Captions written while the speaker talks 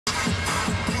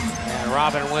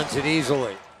Robin wins it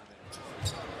easily.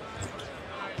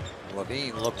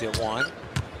 Levine looked at one.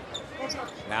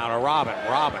 Now to Robin.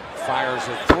 Robin fires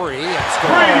a three and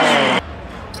scores.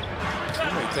 He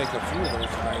may take a few of those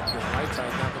tonight because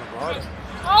Whiteside's not going to guard him.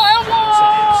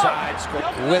 Inside,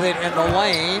 with it in the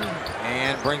lane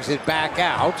and brings it back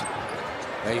out.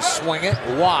 They swing it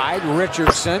wide.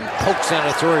 Richardson pokes in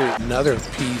a three. Another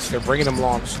piece. They're bringing him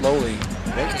along slowly.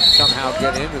 They can somehow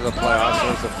get into the playoffs.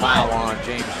 There's a foul on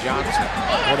James Johnson.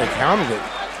 Well, they counted it.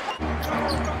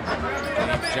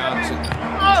 James Johnson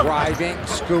driving,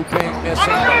 scooping, missing.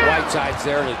 But Whiteside's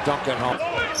there to dunk it home.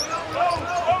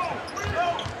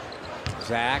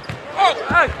 Zach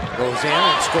goes in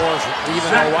and scores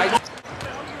even though White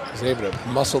He's able to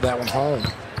muscle that one home.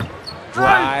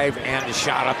 Drive and the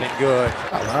shot up and good.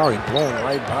 Lowry blowing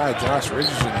right by Josh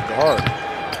Richardson, the guard.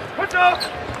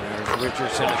 There's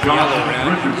Richardson at the other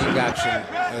end. He got some,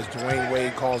 as Dwayne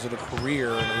Wade calls it, a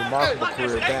career, and a remarkable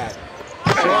career at that.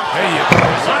 There you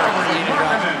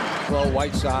go. Throw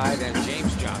Whiteside and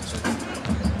James Johnson.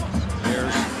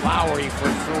 There's Lowry for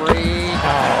three.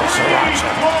 Oh,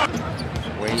 Sriracha.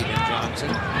 Wade and Johnson.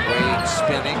 Wade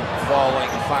spinning, falling,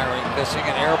 firing, missing.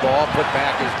 An air ball put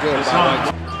back is good by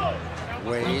Whiteside.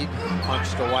 Wade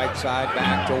punch to Whiteside,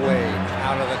 back to Wade.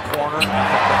 Out of the corner.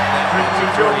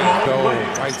 Go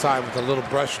Whiteside with a little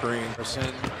brush screen.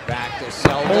 Back to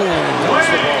Selden. Touch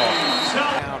the ball.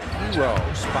 Down hero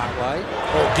spotlight.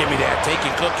 Oh, give me that.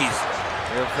 Taking cookies.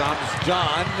 Here comes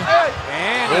Dunn.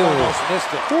 And he almost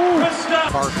missed it.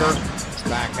 Parker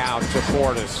back out to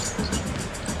Portis.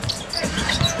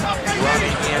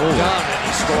 Running in Dunn, and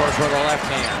he scores with a left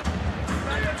hand.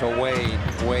 To Wade.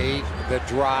 Wade, the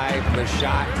drive, the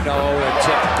shot, no, the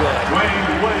tip good.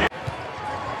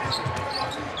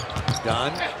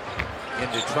 Dunn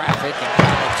into traffic and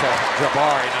down to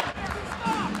Jabari.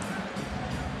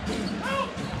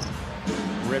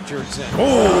 Richardson.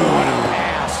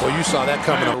 Pass. Well, you saw that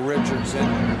coming up.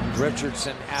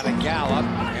 Richardson at a gallop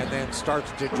and then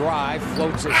starts to drive,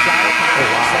 floats a shot.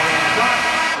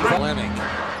 Lennick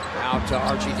out to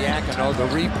Archie Diacono, the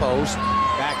repost.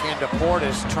 Back into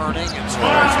Portis, turning and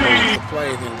scores. The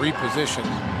play, the reposition.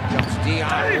 Comes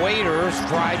Dion Waiters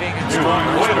driving and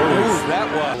scores. That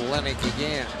was Lennick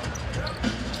again.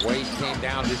 Wade came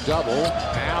down to double.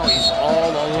 Now he's all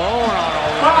alone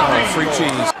on a free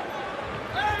cheese.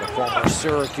 The former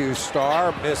Syracuse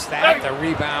star missed that. The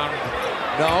rebound,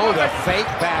 no. The fake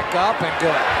back up and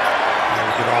good.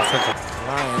 Good offensive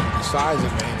line, size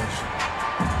advantage.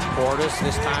 Portis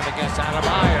this time against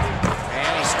Adebayo.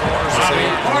 And he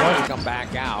scores. Come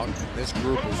back out. This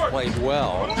group has played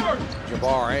well.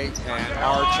 Jabari and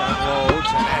Arch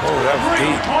unloads. And that was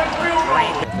deep.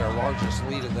 Their largest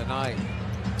lead of the night.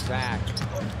 Zach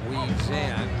weaves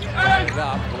in, got it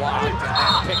up, blocked, and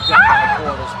then picked up by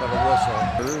Portis, but a whistle.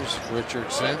 Here's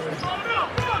Richardson.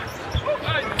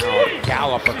 Now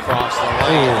gallop across the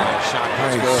lane. That shot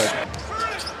was good.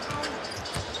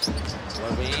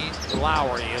 Levine,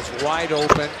 Lowry is wide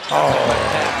open. Oh,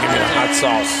 give me the hot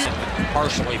sauce.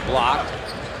 Partially blocked.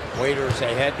 Waiters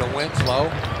ahead to Winslow.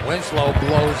 Winslow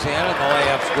blows in and the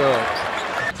layup's good.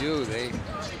 They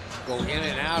go in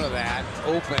and out of that.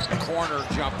 Open corner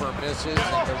jumper misses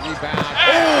and the rebound.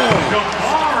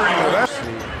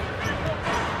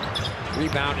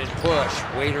 Rebound and push.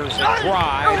 Waiters and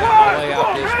drive and the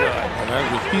layup is good.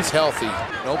 He's healthy.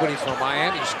 Nobody from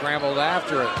Miami scrambled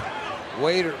after it.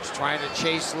 Waiters trying to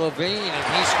chase Levine, and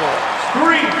he scores.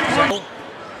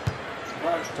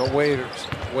 To Waiters.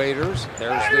 Waiters,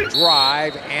 there's the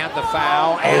drive and the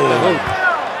foul and the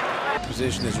hoop.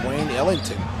 Position is Wayne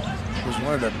Ellington, who's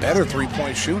one of the better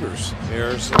three-point shooters.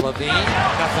 Here's Levine,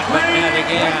 nothing but net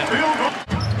again.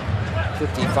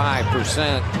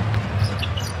 55%.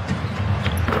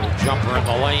 The jumper in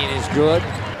the lane is good.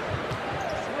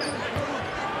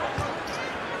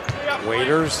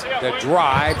 Waiters, the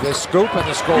drive, the scoop, and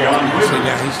the score. See,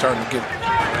 now he's starting to get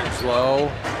slow.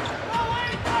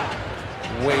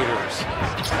 Waiters.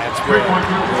 That's good.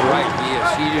 You're right, he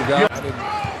is heated up.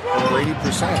 Over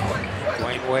 80%.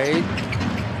 Dwayne Wade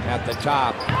at the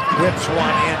top. Whips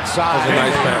one inside. That was a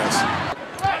nice pass.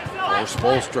 There's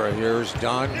Spoelstra. Here's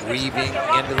Dunn weaving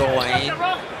into the lane.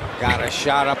 Got a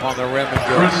shot up on the rim and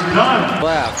good.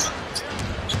 Left.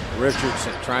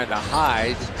 Richardson trying to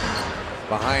hide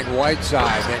behind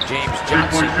Whiteside. Then James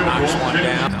Johnson knocks one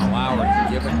down. Now Lowry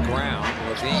giving ground.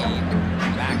 Levine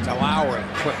back to Lowry.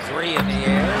 Quick three in the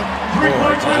air.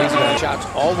 These shots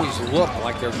always look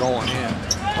like they're going in.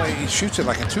 Well, he shoots it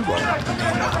like a two-ball.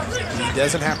 I mean, he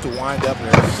doesn't have to wind up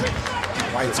with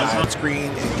Whiteside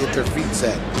screen and get their feet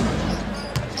set.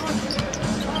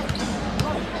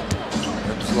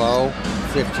 Winslow,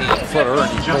 15-footer, and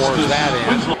he pours that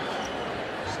in.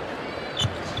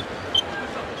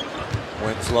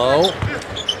 Winslow,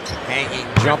 hanging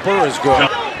jumper is good.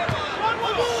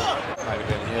 Might have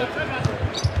been hit.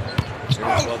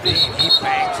 Here's Levine, he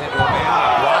bangs into a man,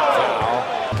 block foul.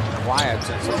 Quiet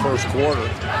since the first quarter.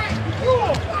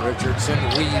 Richardson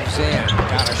weaves in,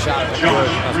 got a shot in the good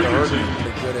enough to hurt him.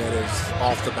 Good at his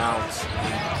off the bounce. He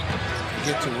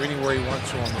can get to anywhere he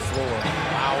wants to on the floor.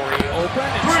 Lowry open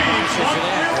and smashes it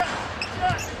in.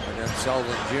 And then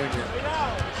Selden Jr.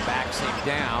 backs him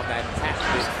down. That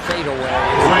patented fadeaway.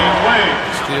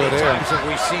 Still there. How many times have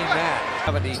we seen that?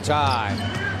 70 tie.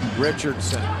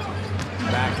 Richardson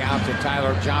back out to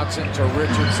Tyler Johnson to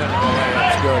Richardson, and the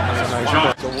layup's good. That's a nice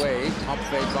shot. To Wade, pump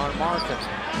fake on Markin.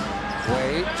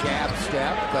 Wade, jab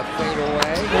step, the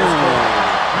fadeaway.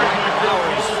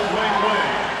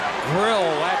 Grill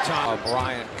that time.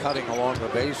 Bryant cutting along the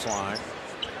baseline.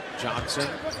 Johnson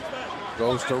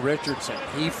goes to Richardson.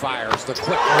 He fires the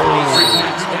quick release.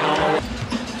 That's down.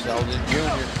 Selden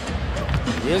Jr.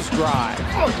 His drive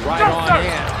right on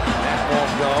in. That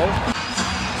won't go.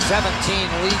 17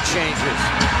 lead changes.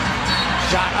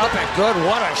 Shot up and good.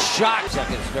 What a shot.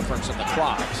 Seconds difference in the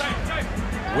clocks.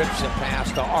 Whips it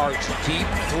past the arch. Deep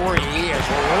three is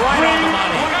right on the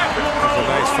money. That's a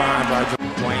nice find by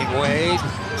Dwayne Wade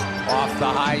off the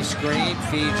high screen.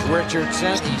 Feeds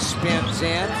Richardson. He spins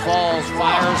in. Falls,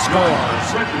 fires, scores.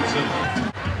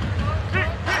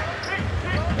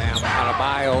 Bam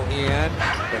Adebayo in.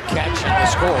 The catch and the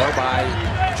score by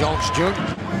Jones Jr.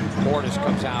 Portis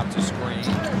comes out to screen.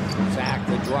 Zach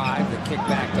the drive, the kick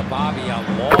back to Bobby, a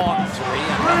long three,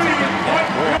 and nothing but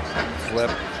net.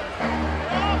 Flip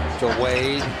to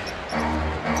Wade,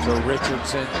 to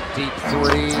Richardson, deep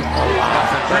three,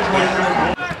 nothing but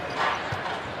net.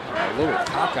 A little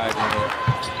cockeyed when he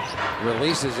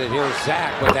releases it. Here's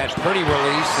Zach with that pretty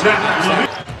release.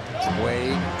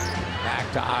 Wade back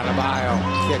to Adebayo,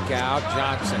 kick out,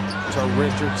 Johnson to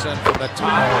Richardson from the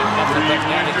top, nothing but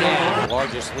net again.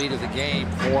 Largest lead of the game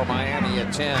for Miami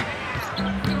at 10.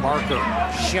 Parker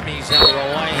shimmies into the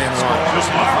lane, scores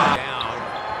down.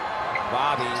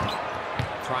 Bobby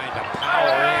trying to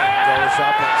power in, goes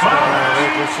up and scores.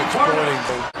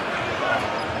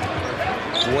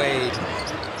 Wade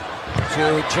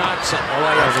to Johnson, the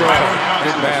layup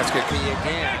good basket.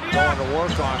 Again, going to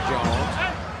work on Jones.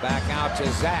 Back out to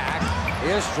Zach.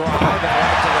 His drive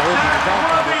out to the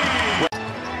hoop.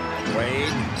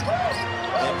 Wade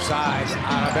inside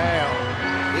Adebayo.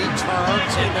 He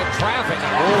turns into traffic.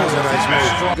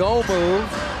 Nice go move.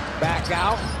 Back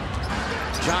out.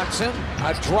 Johnson,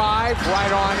 a drive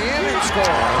right on in and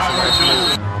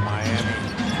scores. Miami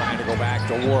trying to go back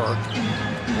to work.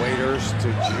 Waiters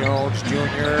to Jones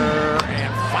Jr.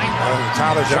 and finally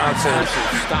Tyler Johnson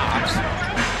stops.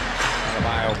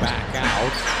 Adebayo back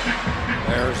out.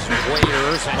 There's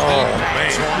Waiters and one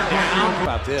down. How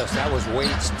about this? That was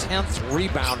Wade's 10th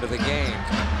rebound of the game.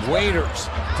 Waiters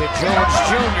to Jones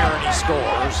Jr. and he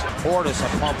scores. Portis a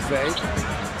pump fake.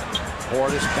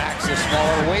 Portis backs the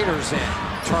smaller Waiters in.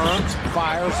 Turns,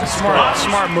 fires, and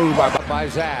smart move by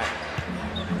Zach.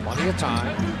 Plenty of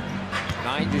time.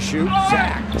 9 to shoot.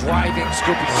 Zach driving,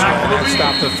 scooping. That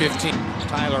stopped the 15.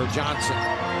 Tyler Johnson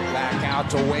back out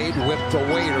to Wade, whip to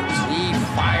Waiters. He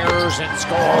fires and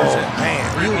scores. And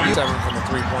man, 7 from the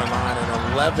three-point line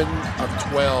and 11 of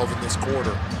 12 in this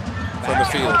quarter from the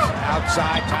field.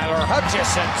 Outside, Tyler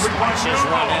Hutchison smashes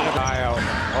one into the bio.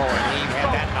 Oh, and he had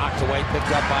that knocked away,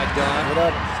 picked up by Dunn. What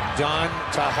up? Dunn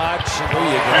to Hutch. There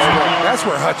you go. That's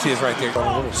where Hutch is right there. A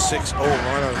little 6-0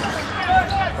 run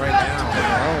right now.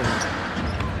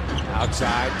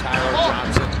 Outside, Tyler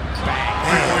Johnson.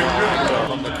 Bang.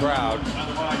 From the crowd.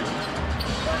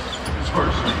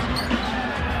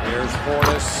 Here's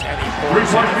Portis, and he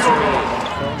pours it.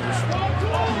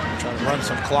 Trying to run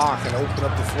some clock and open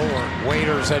up the floor.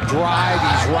 Waiters a drive.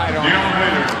 He's right on.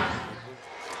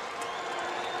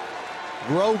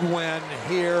 Road win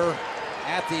here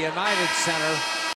at the United Center.